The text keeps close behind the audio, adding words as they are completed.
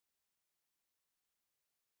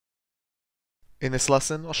In this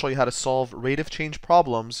lesson, I'll show you how to solve rate of change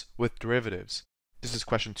problems with derivatives. This is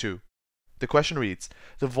question 2. The question reads,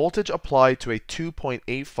 the voltage applied to a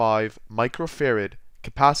 2.85 microfarad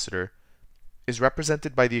capacitor is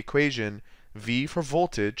represented by the equation V for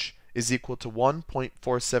voltage is equal to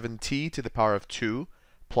 1.47 t to the power of 2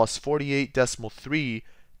 plus 48.3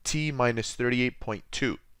 t minus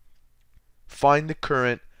 38.2. Find the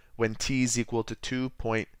current when t is equal to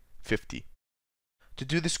 2.50. To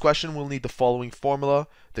do this question, we'll need the following formula: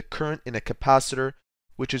 the current in a capacitor,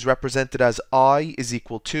 which is represented as I, is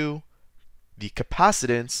equal to the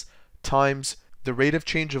capacitance times the rate of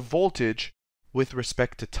change of voltage with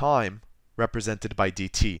respect to time, represented by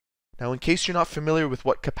dt. Now, in case you're not familiar with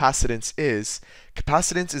what capacitance is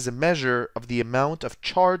a measure of the amount of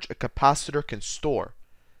charge a capacitor can store.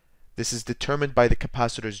 This is determined by the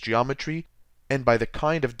capacitor's geometry and by the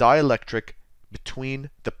kind of dielectric between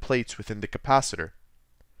the plates within the capacitor.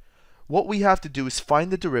 What we have to do is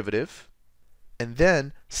find the derivative and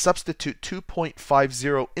then substitute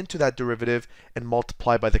 2.50 into that derivative and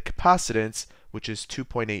multiply by the capacitance, which is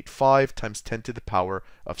 2.85 times 10 to the power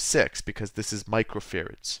of 6, because this is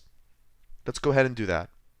microfarads. Let's go ahead and do that.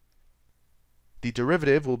 The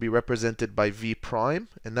derivative will be represented by V prime,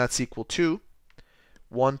 and that's equal to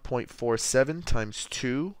 1.47 times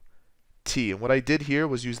 2 t. And what I did here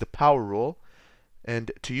was use the power rule.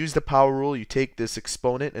 And to use the power rule, you take this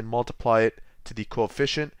exponent and multiply it to the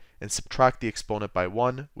coefficient and subtract the exponent by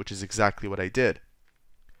 1, which is exactly what I did.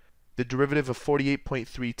 The derivative of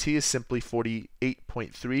 48.3t is simply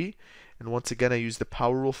 48.3, and once again I use the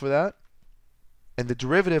power rule for that. And the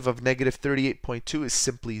derivative of negative 38.2 is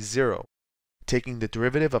simply 0. Taking the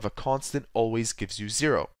derivative of a constant always gives you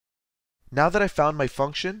 0. Now that I found my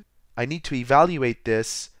function, I need to evaluate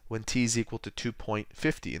this when t is equal to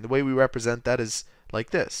 2.50. And the way we represent that is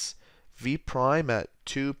like this. V prime at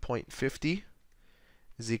 2.50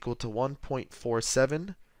 is equal to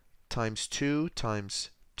 1.47 times 2 times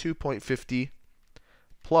 2.50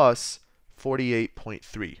 plus 48.3. I'm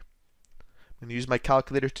going to use my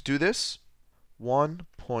calculator to do this.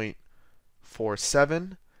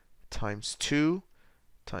 1.47 times 2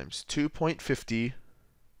 times 2.50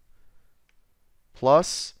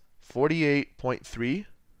 plus 48.3.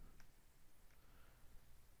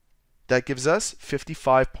 That gives us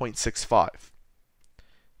 55.65.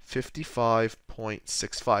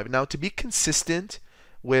 55.65. Now, to be consistent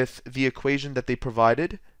with the equation that they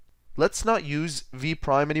provided, let's not use V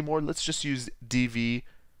prime anymore. Let's just use dV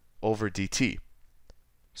over dt.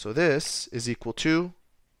 So this is equal to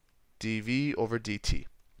dV over dt.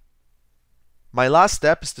 My last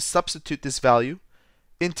step is to substitute this value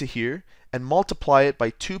into here and multiply it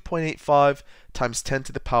by 2.85 times 10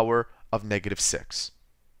 to the power of negative 6.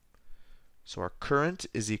 So our current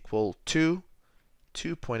is equal to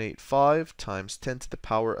 2.85 times 10 to the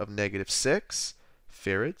power of negative 6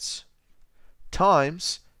 farads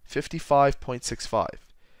times 55.65.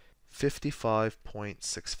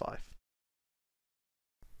 55.65.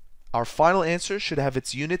 Our final answer should have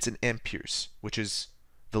its units in amperes, which is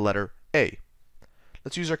the letter A.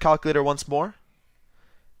 Let's use our calculator once more.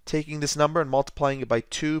 Taking this number and multiplying it by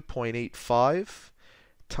 2.85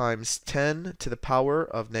 times 10 to the power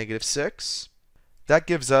of negative 6. That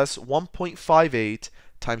gives us 1.58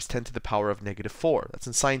 times 10 to the power of negative 4. That's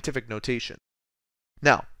in scientific notation.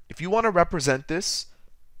 Now, if you want to represent this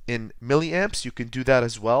in milliamps, you can do that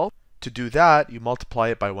as well. To do that, you multiply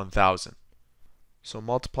it by 1,000. So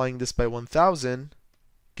multiplying this by 1,000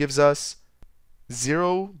 gives us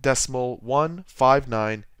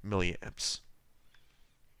 0.159 milliamps.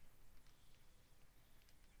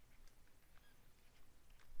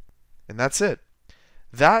 And that's it.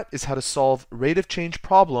 That is how to solve rate of change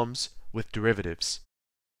problems with derivatives.